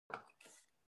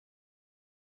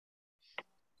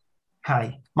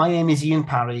Hi, my name is Ian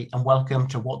Parry, and welcome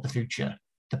to What the Future,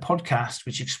 the podcast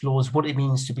which explores what it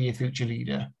means to be a future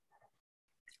leader.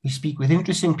 We speak with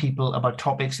interesting people about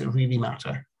topics that really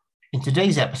matter. In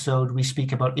today's episode, we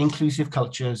speak about inclusive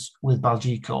cultures with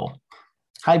Baljit Kaur.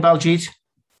 Hi, Baljit.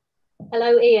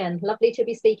 Hello, Ian. Lovely to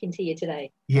be speaking to you today.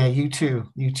 Yeah, you too.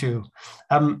 You too.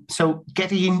 So,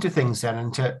 getting into things then,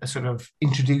 and to sort of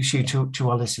introduce you to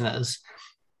our listeners,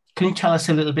 can you tell us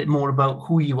a little bit more about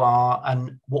who you are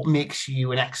and what makes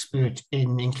you an expert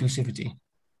in inclusivity?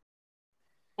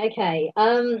 Okay,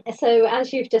 so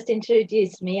as you've just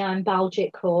introduced me, I'm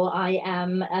Baljit Kaur. I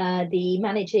am the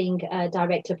managing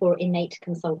director for Innate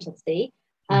Consultancy.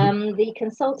 Mhm. The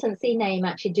consultancy name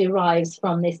actually derives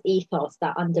from this ethos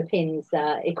that underpins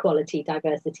equality,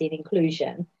 diversity, and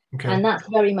inclusion. Okay. And that's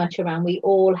very much around we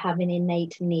all have an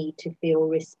innate need to feel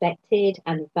respected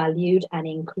and valued and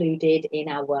included in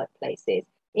our workplaces.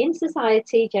 In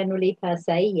society, generally, per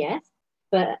se, yes,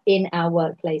 but in our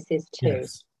workplaces too.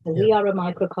 Yes. So Yeah. we are a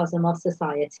microcosm of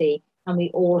society, and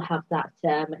we all have that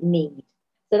need.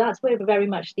 So that's where very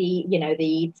much the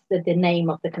name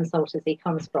of the consultancy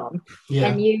comes from. Yeah.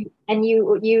 And you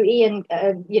Ian,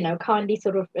 kindly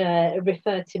sort of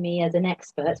referred to me as an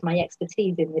expert, my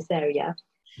expertise in this area.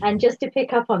 And just to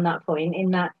pick up on that point,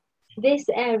 in that this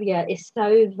area is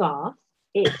so vast,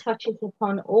 it touches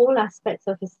upon all aspects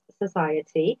of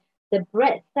society. The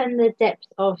breadth and the depth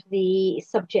of the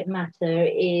subject matter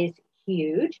is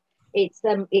huge.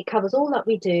 It covers all that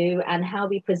we do and how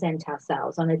we present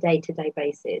ourselves on a day-to-day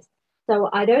basis. So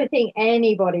I don't think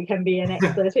anybody can be an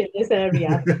expert in this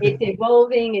area. It's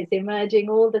evolving, it's emerging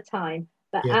all the time.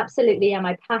 But Yeah. absolutely, am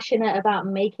I passionate about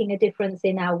making a difference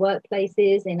in our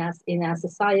workplaces, in our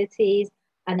societies?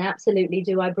 And absolutely,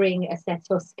 do I bring a set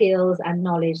of skills and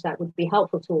knowledge that would be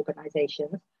helpful to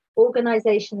organizations?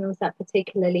 Organizations that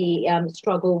particularly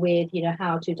struggle with,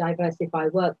 how to diversify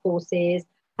workforces,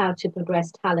 how to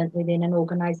progress talent within an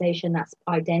organization, that's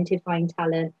identifying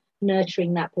talent,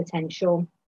 nurturing that potential,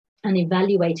 and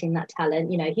evaluating that talent.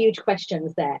 Huge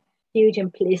questions there, huge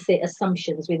implicit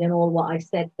assumptions within all what I've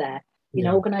said there.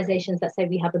 Yeah. Organizations that say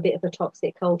we have a bit of a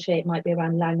toxic culture, it might be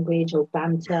around language or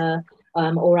banter,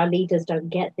 or our leaders don't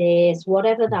get this,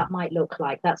 whatever that might look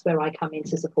like. That's where I come in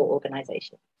to support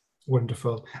organizations.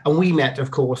 Wonderful. And we met, of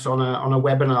course, on a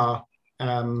webinar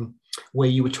where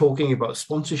you were talking about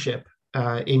sponsorship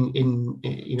in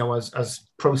as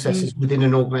processes Mm. within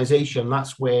an organization.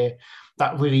 That's where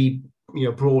that really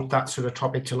brought that sort of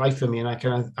topic to life for me, and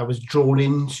I was drawn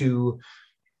into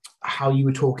how you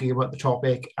were talking about the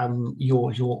topic and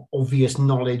your obvious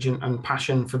knowledge and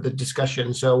passion for the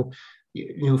discussion. So,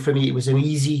 for me, it was an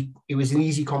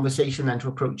easy conversation then to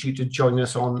approach you to join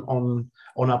us on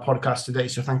our podcast today.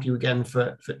 So, thank you again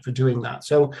for doing that.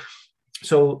 So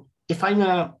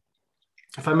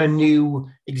if I'm a new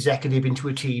executive into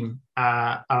a team,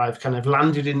 and I've kind of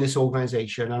landed in this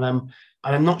organization, and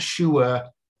I'm not sure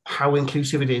how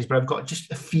inclusive it is, but I've got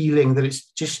just a feeling that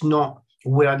it's just not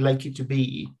where I'd like it to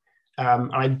be.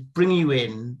 And I bring you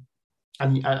in,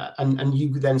 and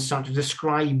you then start to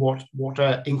describe what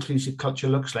a inclusive culture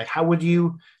looks like. How would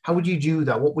you do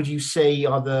that? What would you say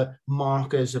are the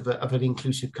markers of an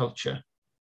inclusive culture?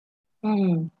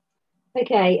 Mm.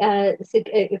 Okay, it's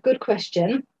a good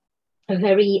question, a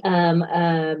very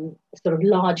sort of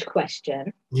large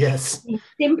question. Yes. In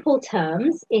simple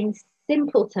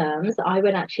terms, I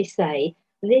would actually say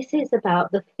this is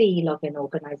about the feel of an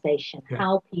organization, Yeah.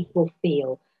 how people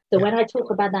feel. So Yeah. when I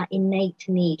talk about that innate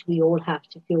need, we all have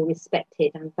to feel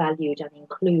respected and valued and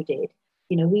included.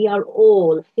 We are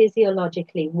all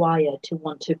physiologically wired to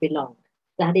want to belong.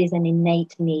 That is an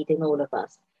innate need in all of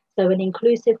us. So an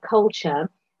inclusive culture,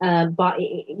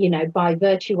 by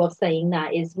virtue of saying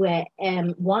that, is where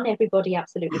one, everybody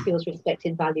absolutely feels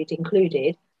respected, valued,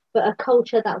 included, but a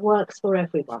culture that works for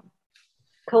everyone,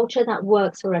 culture that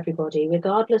works for everybody,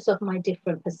 regardless of my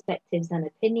different perspectives and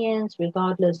opinions,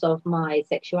 regardless of my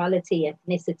sexuality,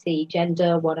 ethnicity,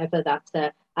 gender, whatever that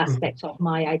Mhm. aspect of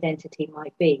my identity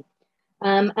might be.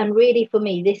 And really, for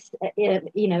me, this,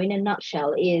 in a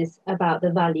nutshell, is about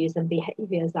the values and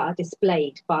behaviors that are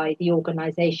displayed by the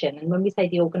organization. And when we say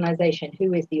the organization,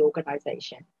 who is the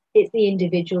organization? It's the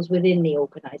individuals within the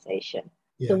organization.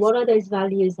 So, Yes. what are those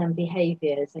values and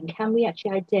behaviors? And can we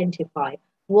actually identify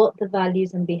what the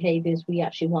values and behaviors we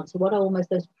actually want? So, what are almost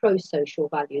those pro social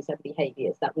values and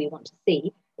behaviors that we want to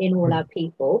see in all our Mhm.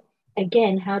 people?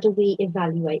 Again, how do we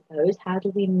evaluate those? How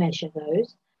do we measure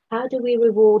those? How do we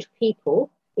reward people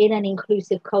in an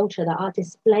inclusive culture that are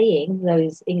displaying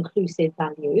those inclusive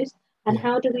values? And Yeah.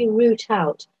 how do we root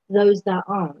out those that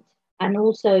aren't? And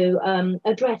also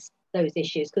address those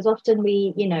issues, because often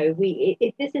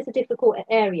this is a difficult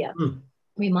area.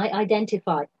 We might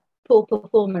identify poor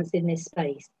performance in this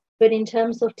space, but in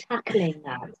terms of tackling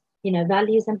that,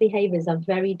 values and behaviors are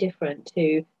very different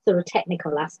to sort of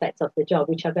technical aspects of the job,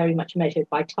 which are very much measured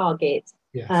by targets.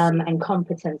 Yes. And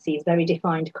competencies, very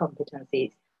defined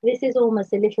competencies. This is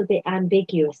almost a little bit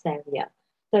ambiguous area.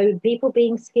 So people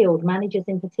being skilled, managers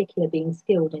in particular being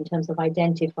skilled in terms of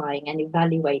identifying and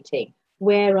evaluating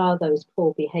where are those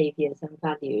poor behaviors and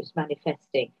values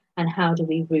manifesting, and how do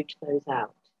we root those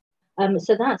out?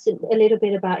 So that's a little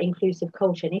bit about inclusive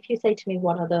culture. And if you say to me,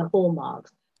 what are the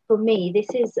hallmarks? For me, this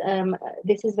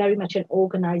is very much an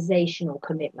organizational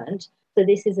commitment. So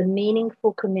this is a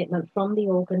meaningful commitment from the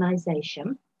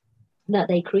organization that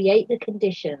they create the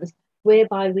conditions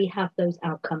whereby we have those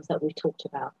outcomes that we've talked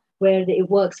about, where it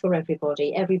works for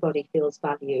everybody feels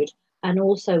valued, and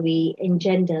also we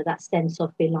engender that sense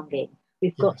of belonging.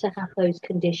 We've got to have those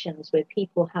conditions where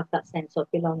people have that sense of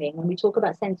belonging. When we talk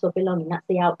about sense of belonging, that's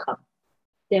the outcome.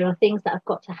 There are things that have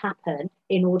got to happen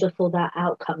in order for that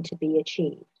outcome to be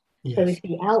achieved. Yes. So if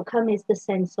the outcome is the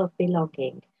sense of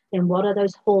belonging, then what are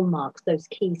those hallmarks, those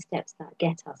key steps that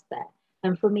get us there?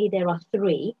 And for me, there are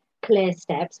 3 clear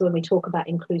steps when we talk about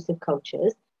inclusive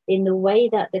cultures. In the way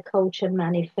that the culture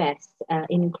manifests,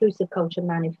 in inclusive culture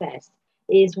manifests,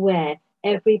 is where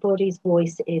everybody's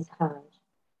voice is heard.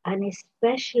 And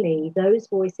especially those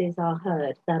voices are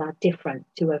heard that are different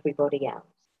to everybody else.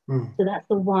 So that's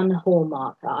the one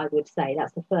hallmark that I would say.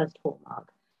 That's the first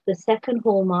hallmark. The second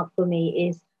hallmark for me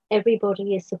is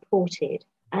everybody is supported,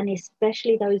 and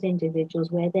especially those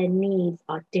individuals where their needs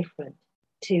are different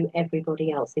to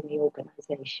everybody else in the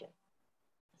organization.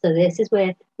 So this is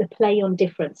where the play on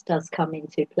difference does come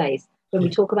into place. When we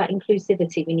talk about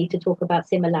inclusivity, we need to talk about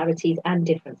similarities and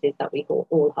differences that we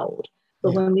all hold.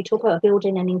 But when we talk about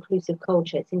building an inclusive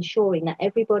culture, it's ensuring that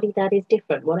everybody that is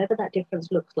different, whatever that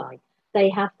difference looks like, they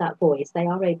have that voice. They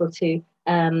are able to,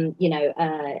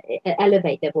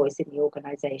 elevate their voice in the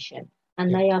organization,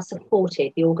 and they are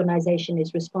supported. The organization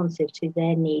is responsive to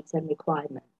their needs and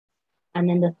requirements. And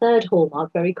then the third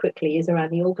hallmark, very quickly, is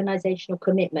around the organizational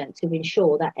commitment to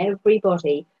ensure that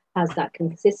everybody has that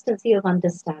consistency of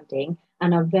understanding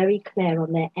and are very clear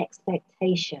on their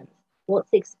expectations.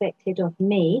 What's expected of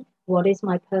me? What is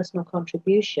my personal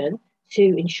contribution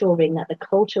to ensuring that the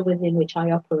culture within which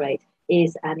I operate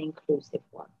is an inclusive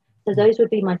one? So those would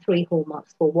be my 3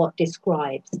 hallmarks for what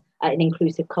describes an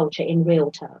inclusive culture in real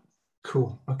terms.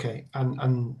 Cool. Okay.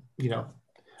 And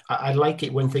I like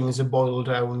it when things are boiled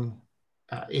down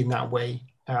in that way.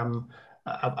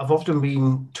 I've often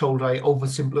been told I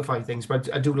oversimplify things,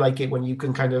 but I do like it when you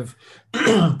can kind of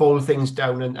boil things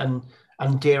down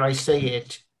and dare I say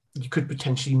it, you could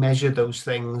potentially measure those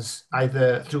things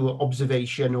either through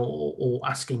observation or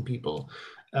asking people.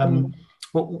 But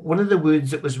one of the words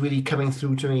that was really coming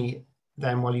through to me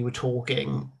then while you were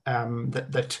talking,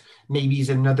 that maybe is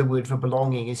another word for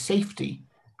belonging, is safety.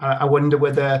 I wonder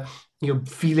whether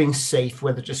feeling safe,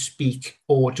 whether to speak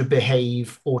or to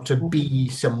behave or to be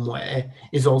somewhere,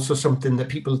 is also something that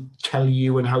people tell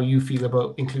you and how you feel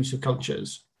about inclusive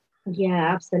cultures.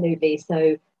 Yeah, absolutely.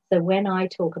 So when I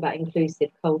talk about inclusive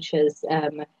cultures,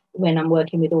 when I'm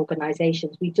working with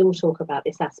organizations, we do talk about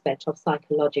this aspect of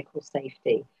psychological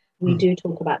safety. We do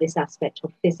talk about this aspect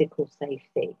of physical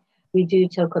safety. We do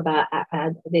talk about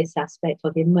this aspect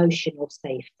of emotional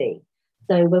safety.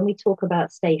 So when we talk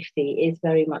about safety, it's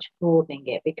very much broadening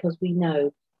it, because we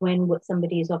know when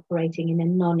somebody is operating in a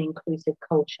non-inclusive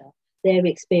culture, they're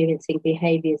experiencing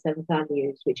behaviors and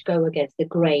values which go against the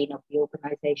grain of the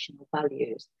organizational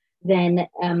values, then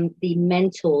the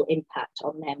mental impact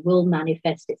on them will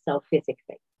manifest itself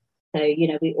physically. So,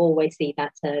 we always see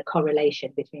that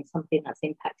correlation between something that's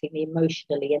impacting me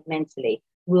emotionally and mentally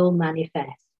will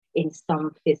manifest in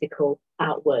some physical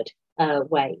outward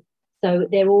way. So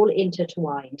they're all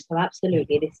intertwined. So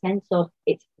absolutely, this sense of,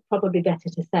 it's probably better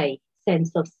to say,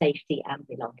 sense of safety and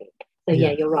belonging. So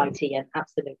yeah, you're right, Ian,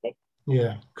 absolutely.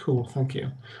 Yeah, cool, thank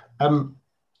you.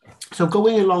 So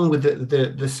going along with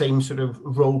the same sort of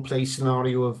role play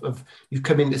scenario of you've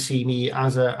come in to see me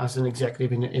as an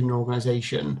executive in an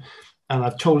organization, and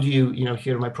I've told you,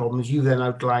 here are my problems. You then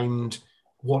outlined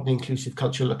what an inclusive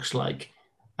culture looks like.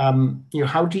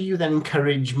 How do you then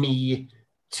encourage me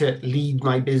to lead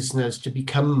my business to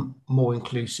become more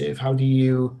inclusive? How do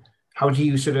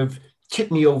you sort of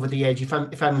tip me over the edge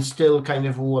if I'm still kind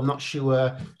of, I'm not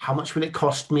sure, how much will it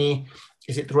cost me?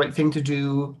 Is it the right thing to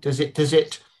do? Does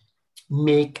it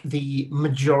make the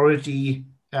majority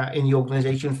in the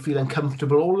organization feel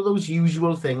uncomfortable? All of those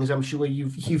usual things. I'm sure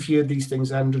you've heard these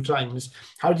things 100 times.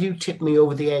 How do you tip me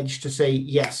over the edge to say,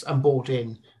 yes, I'm bought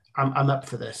in, I'm up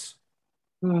for this.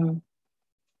 Mm.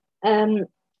 Um,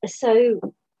 so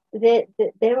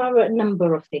there are a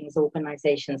number of things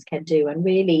organizations can do, and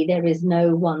really there is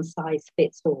no one size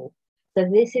fits all. So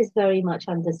this is very much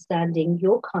understanding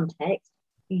your context,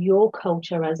 your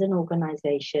culture as an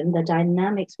organization, the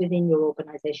dynamics within your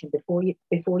organization before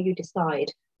you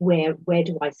decide where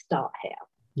do I start here.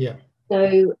 Yeah.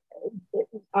 So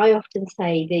I often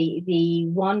say the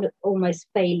one almost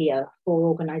failure for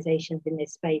organizations in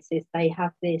this space is they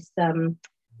have this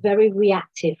very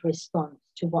reactive response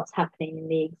to what's happening in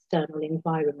the external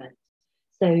environment.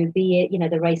 So be it,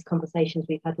 the race conversations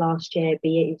we've had last year,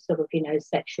 be it sort of,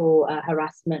 sexual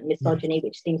harassment, misogyny,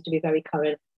 which seems to be very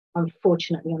current,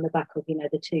 unfortunately, on the back of,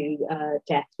 the two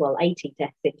deaths, well, 80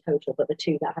 deaths in total, but the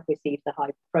two that have received the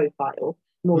high profile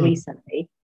more recently.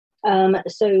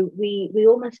 So we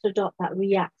almost adopt that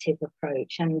reactive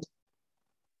approach, and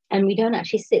we don't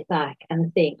actually sit back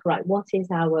and think, right, what is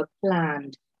our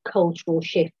planned cultural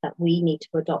shift that we need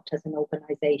to adopt as an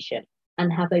organization,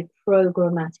 and have a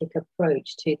programmatic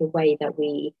approach to the way that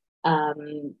we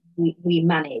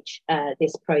manage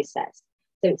this process.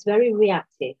 So it's very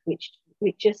reactive, which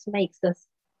just makes us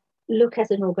look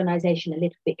as an organization a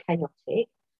little bit chaotic,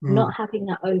 not having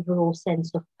that overall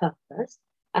sense of purpose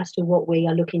as to what we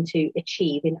are looking to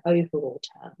achieve in overall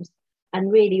terms.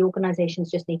 And really,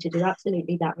 organizations just need to do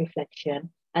absolutely that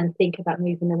reflection and think about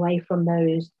moving away from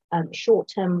those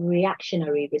short-term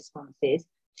reactionary responses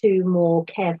to more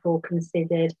careful,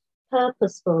 considered,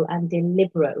 purposeful and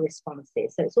deliberate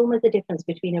responses. So it's almost the difference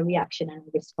between a reaction and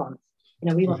a response.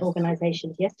 We want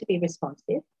organizations, yes, to be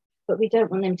responsive, but we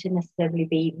don't want them to necessarily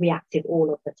be reactive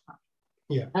all of the time.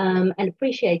 Yeah. And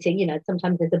appreciating,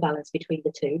 sometimes there's a balance between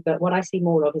the two, but what I see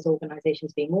more of is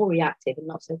organizations being more reactive and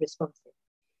not so responsive.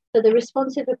 So the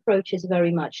responsive approach is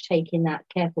very much taking that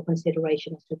careful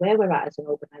consideration as to where we're at as an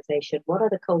organization, what are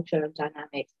the culture and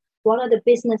dynamics, what are the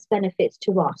business benefits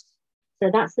to us. So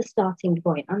that's the starting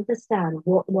point. Understand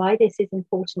why this is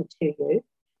important to you,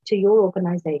 to your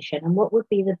organization, and what would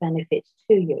be the benefits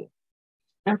to you.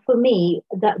 And for me,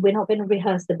 that we're not going to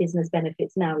rehearse the business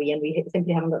benefits now, Ian. We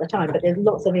simply haven't got the time. But there's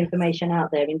lots of information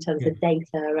out there in terms of data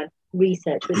and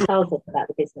research which tells us about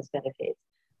the business benefits.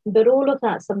 But all of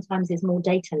that sometimes is more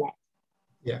data-led.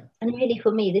 Yeah. And really,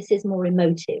 for me, this is more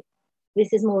emotive.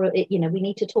 This is more, we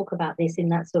need to talk about this in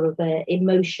that sort of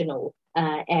emotional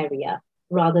area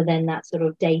rather than that sort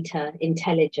of data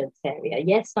intelligence area.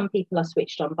 Yes, some people are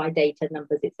switched on by data,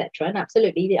 numbers, etc. And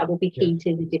absolutely, that will be key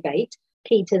to the debate,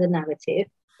 key to the narrative.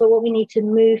 But what we need to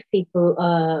move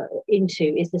people into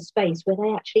is the space where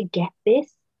they actually get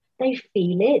this, they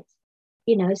feel it.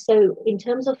 So in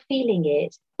terms of feeling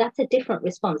it, that's a different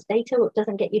response. Data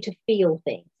doesn't get you to feel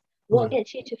things. What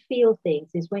gets you to feel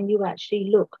things is when you actually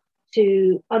look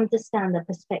to understand the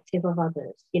perspective of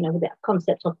others, with that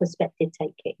concept of perspective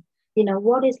taking.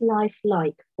 What is life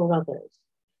like for others?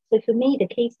 So for me, the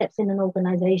key steps in an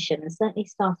organization, and certainly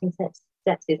starting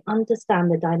steps is understand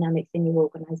the dynamics in your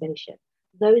organization.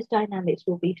 Those dynamics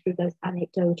will be through those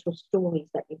anecdotal stories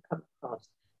that you come across.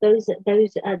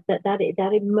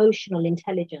 That emotional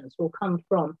intelligence will come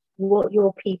from what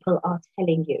your people are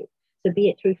telling you. So be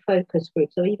it through focus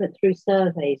groups or even through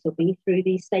surveys or be through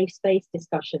these safe space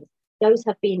discussions. Those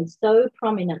have been so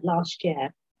prominent last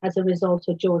year as a result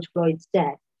of George Floyd's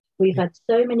death. We've had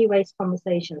so many race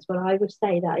conversations, but I would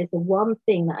say that is the one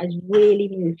thing that has really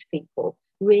moved people,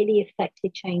 really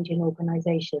affected change in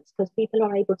organizations, because people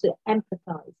are able to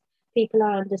empathize. People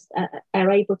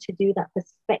are able to do that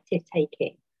perspective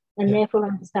taking and therefore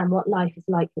understand what life is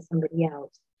like for somebody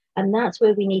else. And that's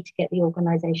where we need to get the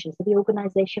organization. So the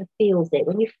organization feels it.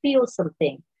 When you feel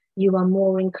something, you are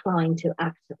more inclined to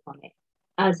act upon it,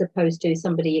 as opposed to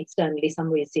somebody externally, some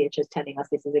researchers telling us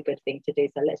this is a good thing to do.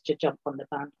 So let's just jump on the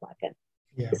bandwagon.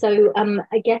 Yeah. So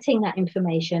getting that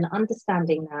information,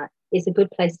 understanding that is a good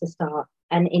place to start.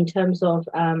 And in terms of,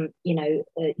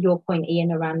 your point,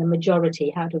 Ian, around the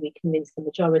majority, how do we convince the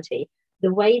majority?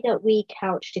 The way that we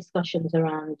couch discussions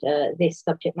around this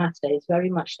subject matter is very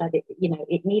much that it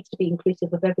needs to be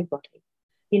inclusive of everybody.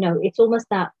 It's almost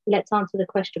that, let's answer the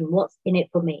question, what's in it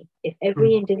for me? If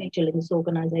every individual in this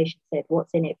organization said,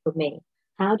 what's in it for me?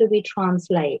 How do we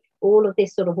translate all of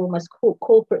this sort of almost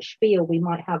corporate spiel we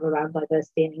might have around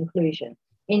diversity and inclusion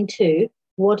into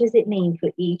what does it mean for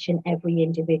each and every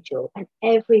individual? And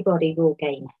everybody will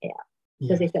gain here.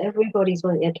 Because if everybody's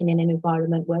working in an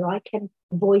environment where I can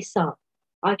voice up,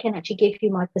 I can actually give you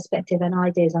my perspective and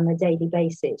ideas on a daily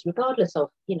basis, regardless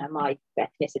of, my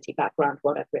ethnicity, background,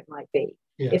 whatever it might be.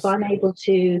 Yes. If I'm able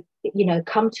to,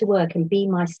 come to work and be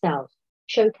myself,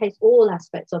 showcase all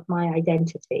aspects of my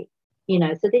identity,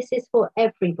 So this is for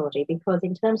everybody, because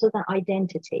in terms of that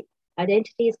identity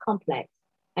is complex.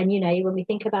 And, when we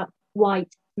think about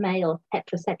white, male,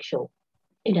 heterosexual,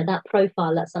 that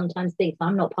profile that sometimes thinks,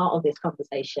 I'm not part of this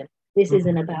conversation. This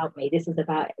isn't about me. This is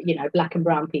about, black and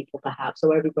brown people perhaps,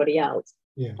 or everybody else.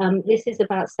 Yeah. This is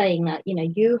about saying that,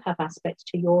 you have aspects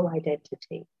to your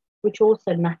identity, which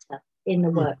also matter in the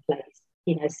workplace,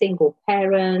 single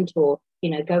parent, or,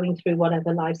 going through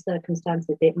whatever life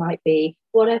circumstances it might be,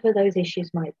 whatever those issues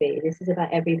might be. This is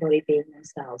about everybody being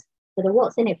themselves. So the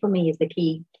what's in it for me is the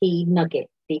key nugget,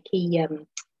 the key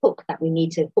hook that we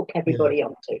need to hook everybody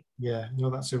onto. Yeah,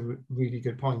 no, that's a really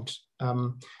good point.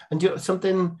 And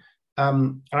something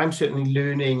I'm certainly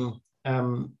learning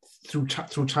through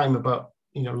time about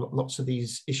lots of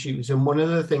these issues. And one of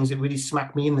the things that really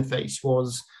smacked me in the face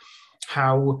was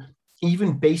how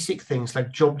even basic things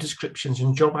like job descriptions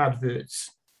and job adverts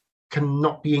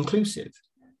cannot be inclusive,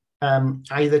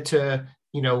 either to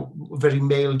very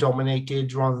male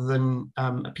dominated rather than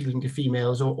appealing to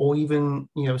females, or even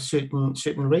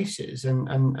certain races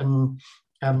and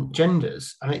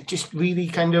genders. And it just really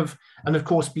kind of, and of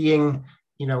course being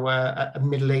a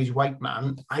middle-aged white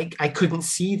man, I couldn't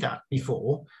see that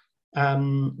before,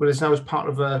 whereas now as part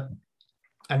of a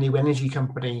new energy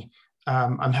company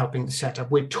I'm helping to set up,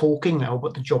 we're talking now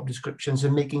about the job descriptions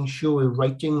and making sure we're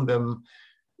writing them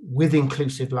with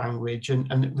inclusive language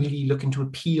and really looking to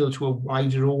appeal to a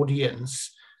wider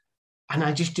audience. And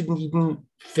I just didn't even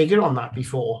figure on that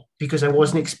before, because I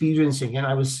wasn't experiencing it.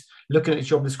 I was looking at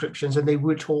job descriptions and they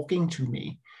were talking to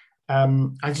me.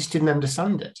 I just didn't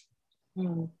understand it.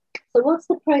 So what's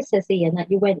the process, Ian, that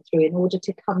you went through in order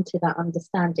to come to that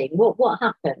understanding? What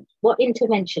happened? What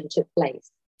intervention took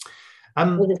place?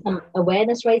 Was it some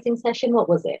awareness raising session? What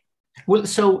was it? Well,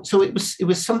 so it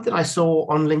was something I saw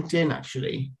on LinkedIn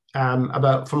actually,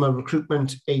 about from a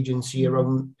recruitment agency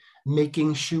around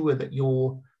making sure that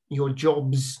your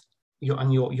jobs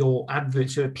and your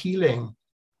adverts are appealing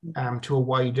to a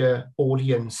wider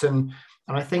audience, and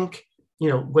I think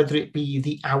whether it be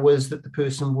the hours that the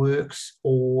person works,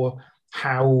 or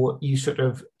how you sort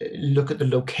of look at the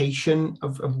location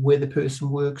of where the person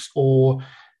works, or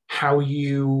how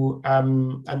you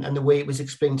and the way it was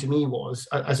explained to me was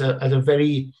at a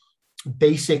very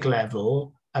basic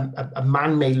level, a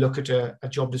man may look at a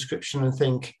job description and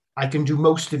think, I can do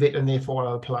most of it and therefore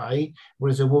I'll apply,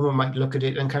 whereas a woman might look at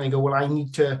it and kind of go, well, I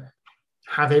need to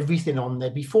have everything on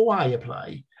there before I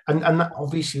apply. And that,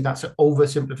 obviously that's an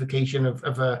oversimplification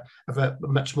of a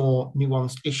much more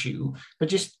nuanced issue, but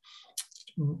just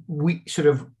we sort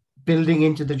of building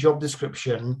into the job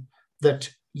description that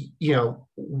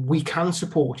we can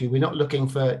support you. We're not looking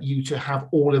for you to have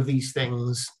all of these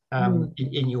things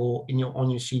in your on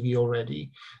your CV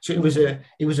already. So it was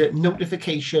a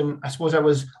notification. I suppose I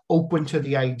was open to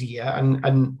the idea,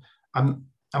 and I'm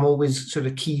always sort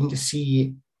of keen to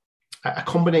see a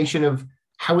combination of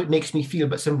how it makes me feel,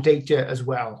 but some data as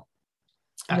well.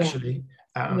 Actually,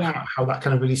 how that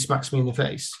kind of really smacks me in the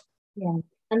face. Yeah.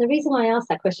 And the reason why I asked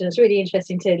that question, it's really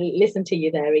interesting to listen to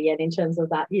you there, Ian, in terms of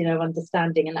that,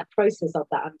 understanding and that process of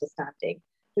that understanding.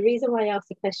 The reason why I asked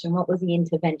the question, what was the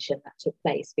intervention that took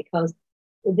place? Because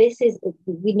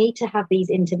we need to have these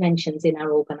interventions in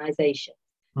our organisation,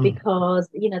 because,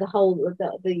 we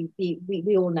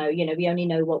all know, we only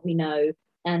know what we know,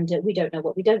 and we don't know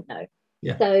what we don't know.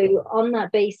 Yeah. So on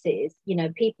that basis,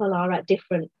 people are at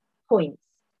different points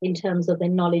in terms of their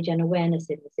knowledge and awareness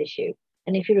in this issue.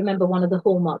 And if you remember, one of the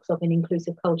hallmarks of an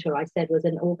inclusive culture, I said, was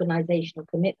an organizational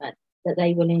commitment that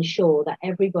they will ensure that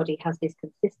everybody has this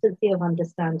consistency of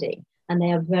understanding, and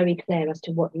they are very clear as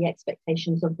to what the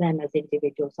expectations of them as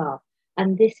individuals are.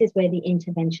 And this is where the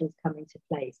interventions come into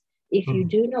place. If you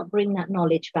do not bring that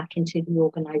knowledge back into the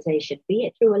organization, be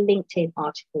it through a LinkedIn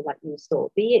article that you saw,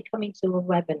 be it coming to a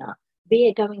webinar, be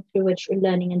it going through a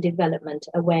learning and development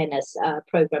awareness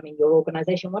program in your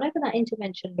organization, whatever that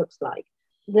intervention looks like,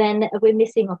 then we're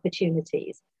missing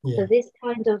opportunities. Yeah. So this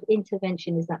kind of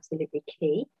intervention is absolutely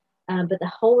key. But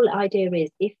the whole idea is,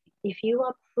 if you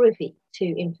are privy to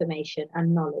information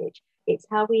and knowledge, it's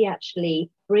how we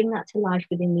actually bring that to life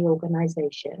within the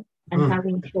organization, and how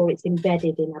we ensure it's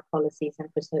embedded in our policies and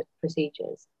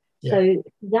procedures. Yeah. So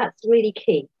that's really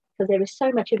key, because there is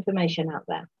so much information out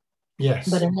there. Yes.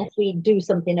 But unless we do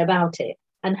something about it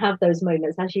and have those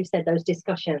moments, as you said, those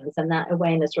discussions and that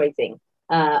awareness raising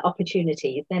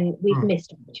opportunities, then we've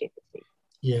missed opportunities.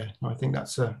 Yeah, I think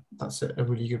that's a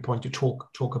really good point to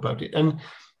talk about it, and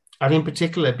in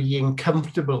particular, being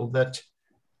comfortable that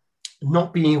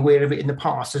not being aware of it in the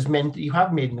past has meant that you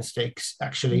have made mistakes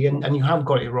actually, and you have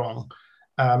got it wrong,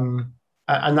 and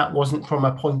that wasn't from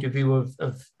a point of view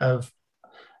of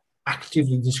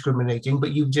actively discriminating,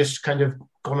 but you've just kind of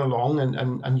gone along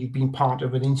and you've been part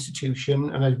of an institution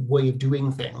and a way of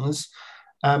doing things.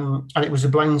 And it was a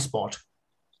blind spot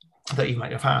that you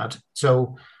might have had.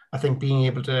 So I think being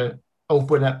able to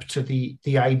open up to the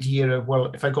idea of,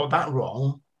 well, if I got that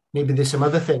wrong, maybe there's some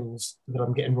other things that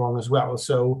I'm getting wrong as well.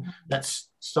 So let's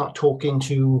start talking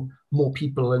to more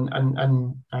people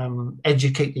and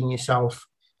educating yourself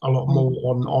a lot more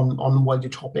on wider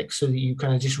topics, so that you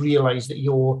kind of just realize that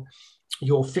your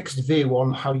fixed view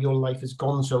on how your life has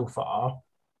gone so far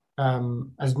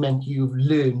has meant you've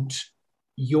learned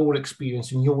your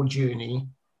experience and your journey,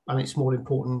 and it's more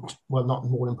important, well, not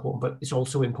more important, but it's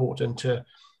also important to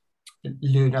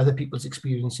learn other people's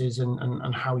experiences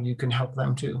and how you can help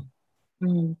them too.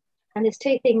 Mm. And there's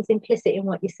two things implicit in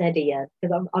what you said, Ian,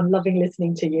 because I'm loving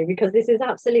listening to you, because this is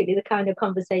absolutely the kind of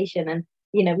conversation, and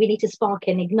we need to spark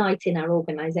and ignite in our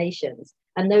organizations,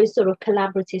 and those sort of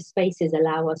collaborative spaces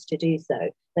allow us to do so.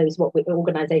 Those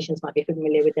organizations might be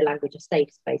familiar with the language of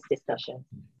safe space discussion.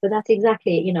 So that's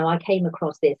exactly it. I came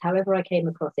across this, however I came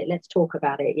across it, let's talk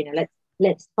about it,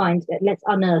 let's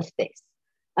unearth this.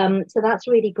 So that's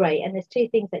really great. And there's two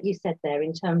things that you said there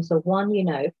in terms of one,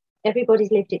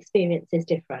 everybody's lived experience is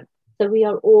different. So we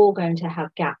are all going to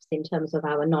have gaps in terms of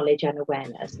our knowledge and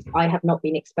awareness. I have not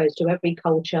been exposed to every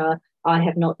culture. I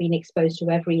have not been exposed to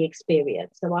every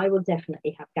experience. So I will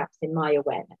definitely have gaps in my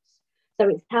awareness. So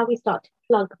it's how we start to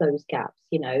plug those gaps,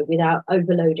 without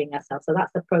overloading ourselves. So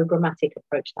that's the programmatic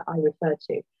approach that I refer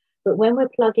to. But when we're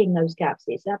plugging those gaps,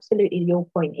 it's absolutely your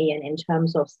point, Ian, in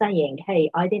terms of saying,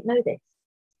 hey, I didn't know this.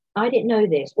 I didn't know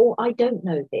this, or I don't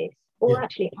know this. Or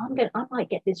actually, I might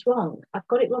get this wrong. I've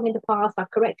got it wrong in the past. I've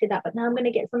corrected that, but now I'm going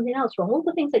to get something else wrong. All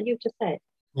the things that you've just said.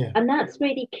 Yeah. And that's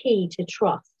really key to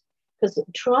trust. Because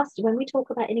trust, when we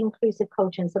talk about an inclusive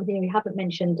culture, and something we haven't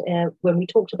mentioned when we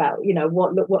talked about,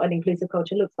 what an inclusive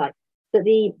culture looks like, that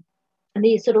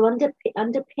the sort of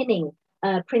underpinning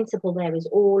principle there is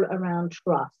all around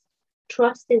trust.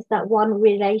 Trust is that one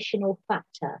relational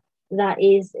factor that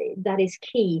is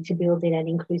key to building an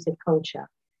inclusive culture.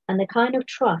 And the kind of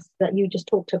trust that you just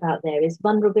talked about there is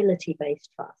vulnerability-based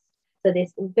trust. So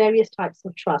there's various types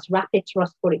of trust. Rapid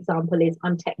trust, for example, is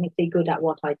I'm technically good at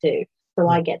what I do. So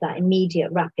I get that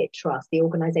immediate rapid trust. The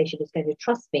organization is going to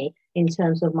trust me in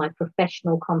terms of my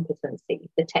professional competency,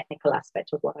 the technical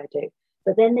aspect of what I do.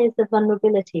 But then there's the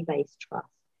vulnerability-based trust.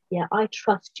 Yeah, I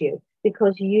trust you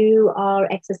because you are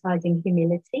exercising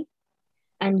humility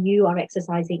and you are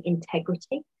exercising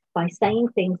integrity by saying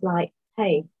things like,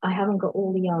 hey, I haven't got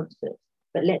all the answers,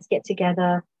 but let's get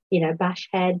together, bash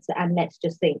heads, and let's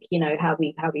just think, how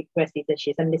we progress these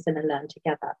issues and listen and learn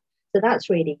together. So that's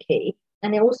really key.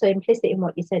 And also implicit in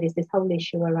what you said is this whole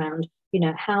issue around,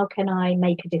 how can I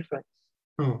make a difference?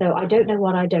 So I don't know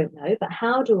what I don't know, but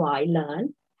how do I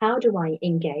learn? How do I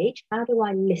engage? How do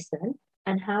I listen?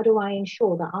 And how do I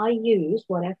ensure that I use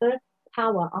whatever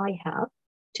power I have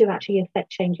to actually affect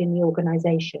change in the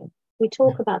organization? We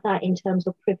talk about that in terms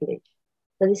of privilege.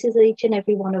 So this is each and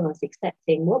every one of us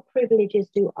accepting what privileges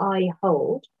do I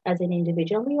hold as an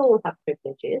individual. We all have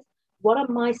privileges. What are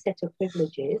my set of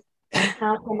privileges, and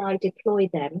how can I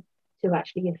deploy them to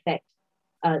actually affect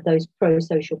those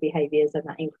pro-social behaviors and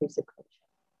that inclusive culture?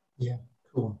 Yeah,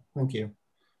 cool. Thank you.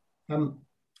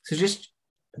 So just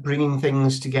bringing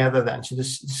things together then. So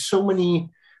there's so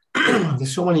many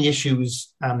there's so many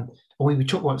issues. We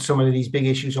talk about some of these big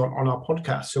issues on our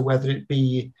podcast. So whether it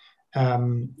be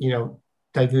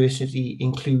diversity,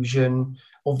 inclusion,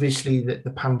 obviously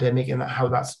the pandemic and how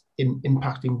that's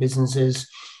impacting businesses.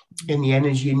 In the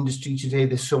energy industry today,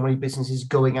 there's so many businesses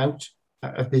going out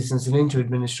of business and into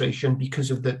administration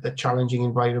because of the challenging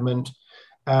environment.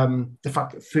 The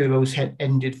fact that furloughs had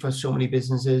ended for so many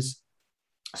businesses,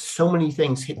 so many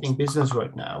things hitting business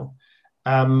right now.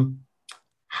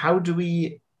 How do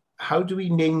we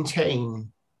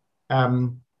maintain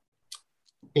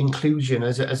inclusion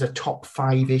as a top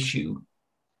 5 issue?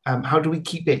 How do we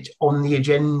keep it on the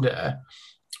agenda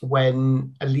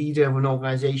when a leader of an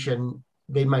organization,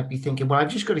 they might be thinking, well, I've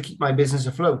just got to keep my business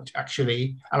afloat,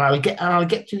 actually, and I'll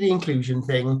get to the inclusion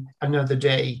thing another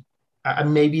day,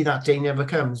 and maybe that day never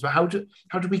comes. But how do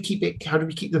we keep it? How do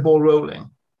we keep the ball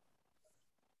rolling?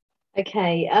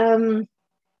 Okay.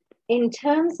 In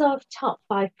terms of top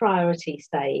 5 priorities,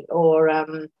 say, or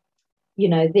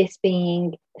this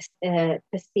being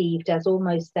perceived as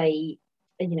almost an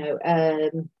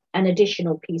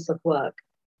additional piece of work.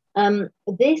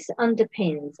 This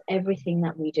underpins everything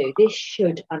that we do. This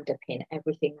should underpin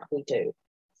everything that we do.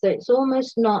 So it's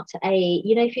almost not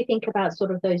if you think about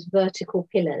sort of those vertical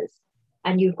pillars,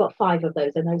 and you've got 5 of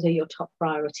those, and those are your top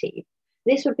priorities,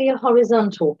 this would be a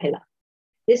horizontal pillar.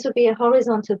 This would be a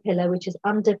horizontal pillar which is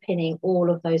underpinning all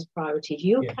of those priorities.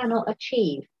 You Yes. cannot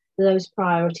achieve those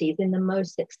priorities in the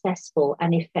most successful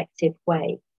and effective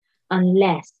way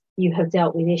unless you have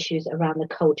dealt with issues around the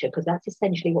culture, because that's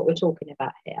essentially what we're talking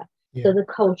about here. Yeah. So the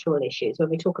cultural issues, when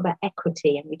we talk about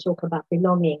equity and we talk about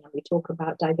belonging and we talk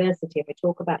about diversity and we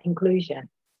talk about inclusion,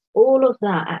 all of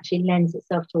that actually lends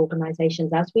itself to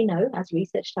organizations, as we know, as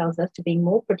research tells us, to being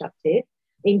more productive,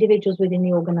 individuals within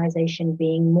the organization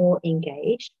being more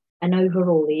engaged, and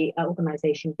overall the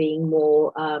organization being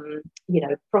more,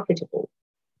 profitable.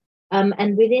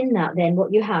 And within that, then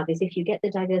what you have is, if you get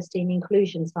the diversity and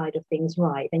inclusion side of things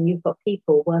right, then you've got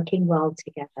people working well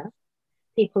together,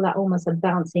 people that almost are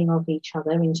bouncing off each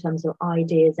other in terms of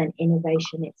ideas and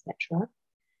innovation, etc.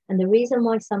 And the reason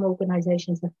why some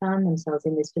organizations have found themselves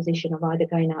in this position of either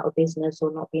going out of business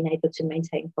or not being able to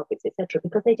maintain profits, etc.,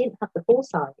 because they didn't have the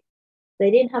foresight.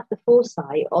 They didn't have the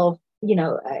foresight of,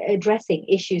 addressing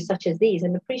issues such as these,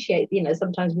 and appreciate,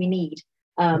 sometimes we need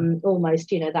almost,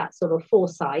 that sort of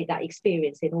foresight, that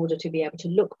experience, in order to be able to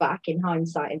look back in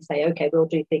hindsight and say, okay, we'll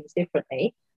do things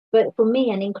differently. But for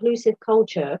me, an inclusive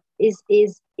culture is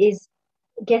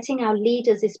getting our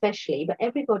leaders especially, but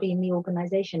everybody in the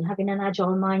organization having an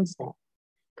agile mindset.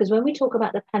 Because when we talk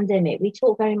about the pandemic, we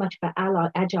talk very much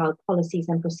about agile policies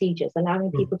and procedures,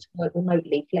 allowing people to work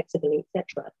remotely, flexibly,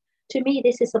 etc. To me,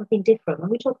 this is something different. When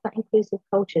we talk about inclusive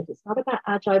cultures, it's not about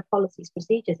agile policies,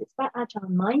 procedures, it's about agile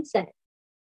mindset.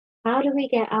 How do we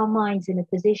get our minds in a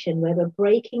position where we're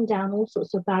breaking down all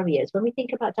sorts of barriers? When we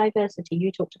think about diversity,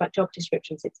 you talked about job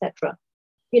descriptions, etc.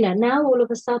 Now all of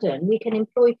a sudden we can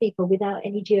employ people without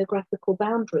any geographical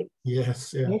boundaries.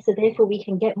 Yes, yeah. So therefore we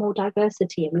can get more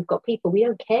diversity, and we've got people, we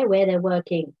don't care where they're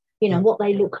working, what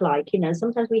they look like.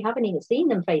 Sometimes we haven't even seen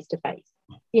them face to face.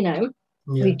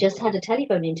 We've just had a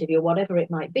telephone interview or whatever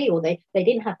it might be, or they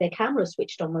didn't have their camera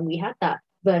switched on when we had that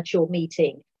virtual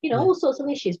meeting, all sorts of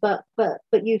issues. But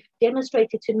you've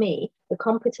demonstrated to me the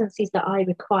competencies that I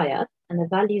require and the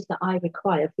values that I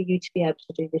require for you to be able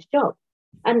to do this job.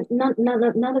 And none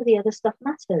of the other stuff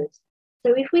matters.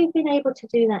 So if we've been able to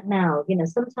do that now,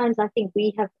 sometimes I think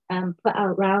we have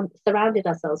surrounded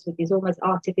ourselves with these almost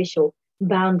artificial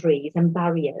boundaries and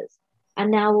barriers.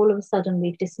 And now all of a sudden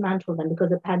we've dismantled them because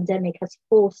the pandemic has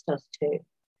forced us to.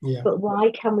 Yeah. But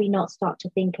why can we not start to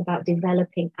think about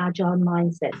developing agile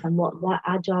mindsets and what that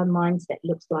agile mindset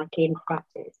looks like in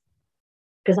practice?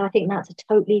 Because I think that's a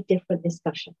totally different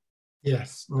discussion.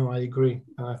 Yes, no, I agree.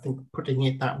 And I think putting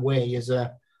it that way as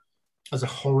a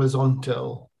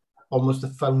horizontal, almost the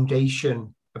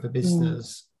foundation of a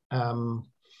business,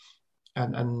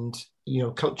 and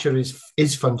culture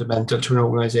is fundamental to an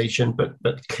organization,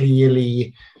 but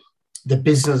clearly the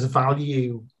business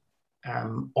value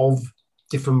of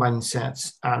different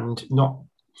mindsets, and not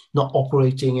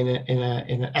operating in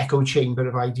an echo chamber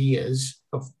of ideas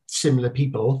of similar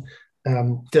people,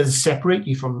 does separate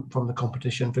you from the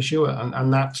competition for sure.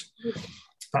 And that's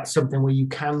something where you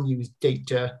can use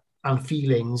data and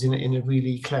feelings in a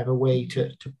really clever way to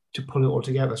pull it all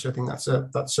together. So I think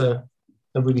that's a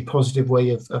really positive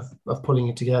way of pulling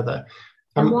it together.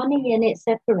 And one in it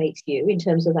separates you in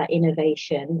terms of that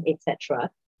innovation, etc.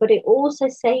 But it also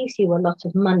saves you a lot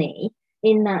of money,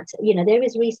 in that, there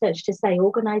is research to say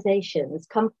organizations,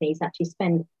 companies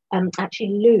actually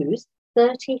lose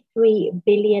 £33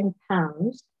 billion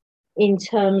in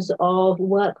terms of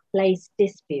workplace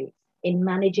disputes, in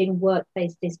managing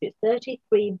workplace disputes,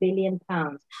 £33 billion.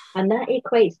 And that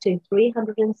equates to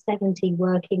 370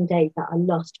 working days that are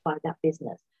lost by that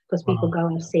business because people go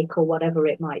off sick or whatever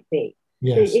it might be.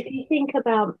 Yes. So if you think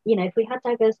about, if we had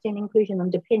diversity and inclusion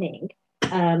underpinning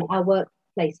our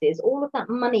workplaces, all of that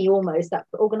money almost that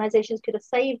organizations could have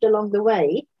saved along the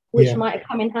way, which might have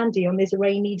come in handy on this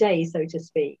rainy day, so to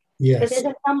speak. Yes. So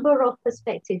there's a number of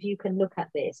perspectives you can look at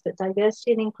this, but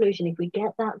diversity and inclusion, if we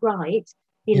get that right,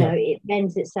 it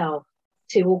lends itself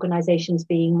to organizations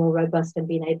being more robust and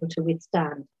being able to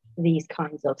withstand these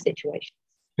kinds of situations.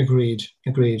 Agreed.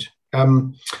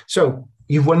 So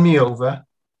you've won me over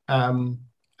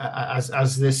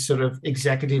as this sort of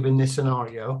executive in this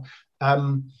scenario,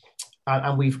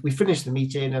 and we finished the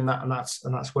meeting, and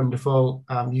that's wonderful.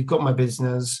 You've got my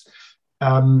business.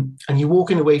 And you're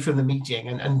walking away from the meeting,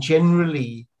 and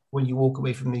generally when you walk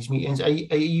away from these meetings, are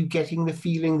you getting the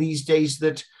feeling these days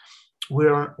that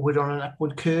we're on an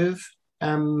upward curve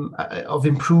of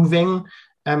improving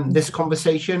this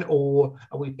conversation, or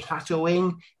are we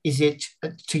plateauing? Is it,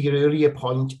 to your earlier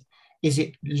point, is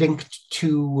it linked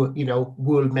to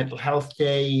World Mental Health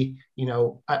Day,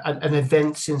 and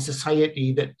events in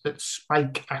society that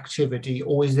spike activity,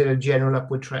 or is there a general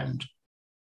upward trend?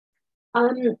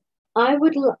 I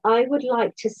would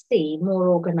like to see more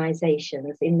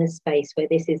organizations in the space where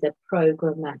this is a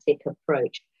programmatic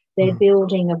approach. They're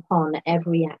building upon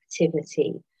every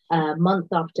activity,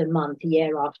 month after month,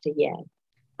 year after year,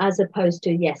 as opposed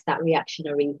to, yes, that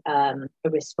reactionary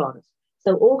response.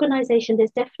 So organization,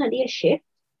 there's definitely a shift.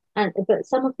 But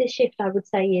some of this shift, I would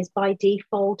say, is by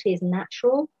default is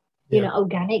natural,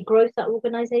 organic growth that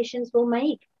organizations will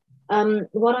make.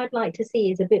 What I'd like to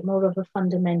see is a bit more of a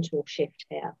fundamental shift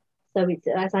here. So it's,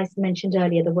 as I mentioned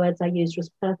earlier, the words I used was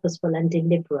purposeful and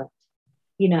deliberate.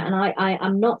 And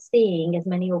I'm not seeing as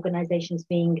many organizations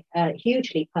being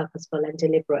hugely purposeful and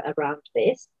deliberate around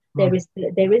this. There is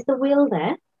the will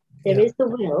there. There is the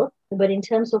will, but in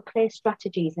terms of clear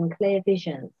strategies and clear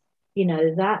visions,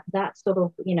 that sort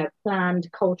of, planned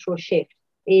cultural shift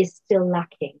is still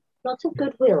lacking. Lots of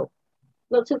goodwill.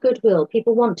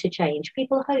 People want to change.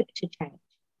 People hope to change.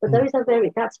 But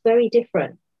that's very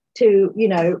different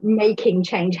to, making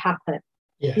change happen.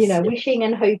 Yes. Wishing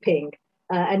and hoping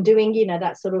and doing,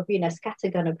 that sort of,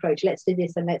 scattergun approach. Let's do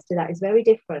this and let's do that is very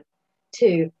different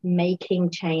to making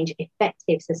change,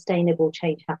 effective, sustainable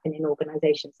change happen in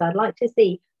organizations. So I'd like to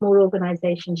see more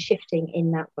organizations shifting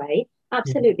in that way.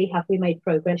 Absolutely. Have we made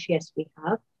progress? Yes, we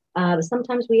have.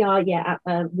 Sometimes we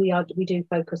do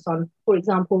focus on, for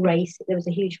example, race. There was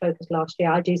a huge focus last year.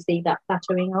 I do see that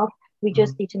plateauing off. We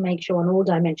just need to make sure on all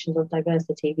dimensions of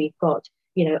diversity, we've got,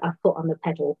 our foot on the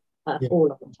pedal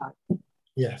all of the time.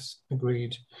 Yes,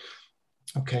 agreed.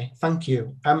 Okay, thank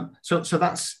you. So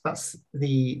that's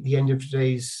the end of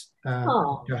today's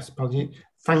podcast.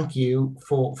 Thank you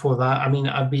for that. I mean,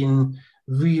 I've been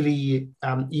really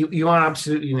you are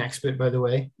absolutely an expert, by the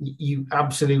way. You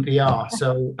absolutely are.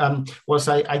 So whilst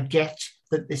I get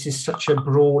that this is such a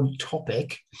broad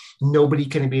topic, nobody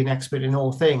can be an expert in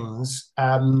all things.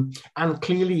 And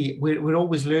clearly we're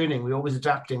always learning, we're always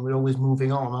adapting, we're always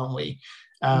moving on, aren't we?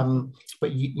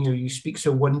 But you speak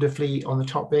so wonderfully on the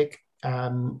topic.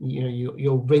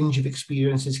 Your range of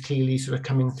experience is clearly sort of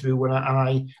coming through,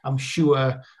 and I'm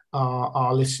sure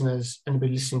our listeners,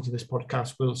 anybody listening to this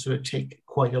podcast, will sort of take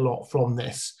quite a lot from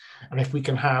this. And if we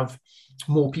can have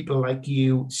more people like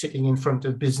you sitting in front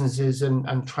of businesses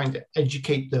and trying to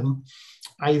educate them,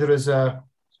 either as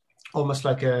almost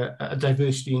like a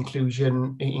diversity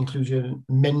inclusion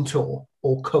mentor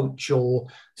or coach, or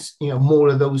more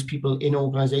of those people in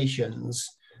organizations,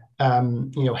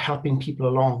 helping people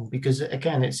along, because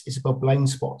again, it's about blind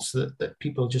spots that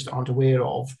people just aren't aware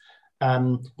of.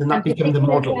 Then that becomes the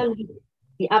model.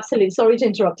 Absolutely. Sorry to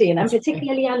interrupt, Ian. And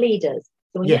particularly our leaders.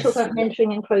 So when you talk about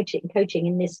mentoring and coaching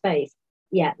in this space,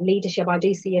 leadership, I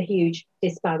do see a huge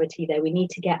disparity there. We need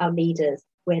to get our leaders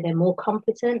where they're more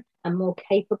competent and more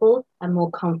capable and more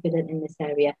confident in this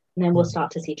area, and then we'll start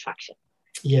to see traction.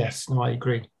 Yes, no, I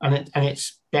agree. And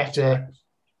it's better,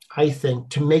 I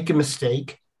think, to make a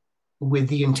mistake with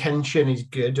the intention is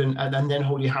good, and then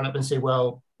hold your hand up and say,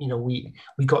 well, we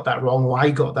got that wrong, or I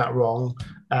got that wrong,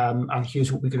 and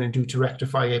here's what we're going to do to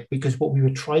rectify it, because what we were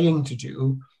trying to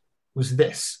do was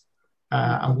this,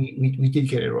 and we did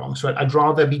get it wrong. So I'd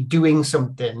rather be doing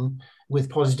something with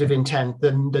positive intent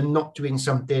than not doing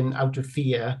something out of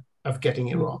fear of getting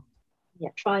it wrong.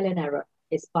 Trial and error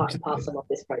is part and parcel of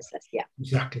this process.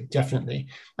 Exactly, definitely.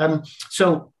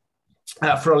 So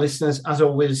for our listeners, as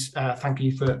always, thank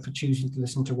you for choosing to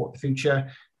listen to What the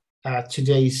Future.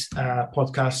 Today's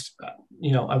podcast,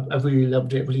 I've really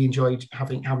loved it, really enjoyed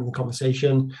having the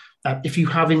conversation. If you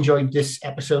have enjoyed this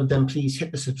episode, then please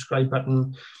hit the subscribe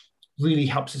button. Really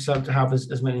helps us out to have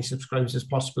as many subscribers as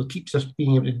possible, keeps us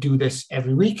being able to do this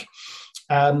every week.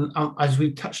 As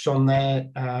we've touched on there,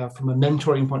 from a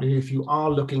mentoring point of view, if you are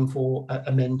looking for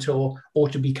a mentor or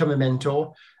to become a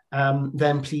mentor,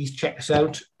 then please check us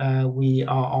out. We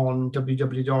are on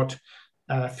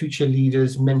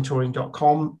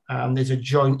www.futureleadersmentoring.com. There's a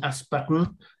join us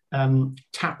button.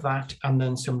 Tap that, and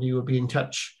then somebody will be in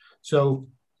touch. So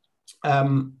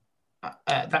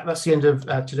that's the end of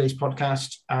today's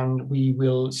podcast, and we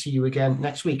will see you again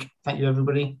next week. Thank you,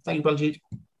 everybody. Thank you, Baljit.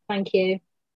 Thank you.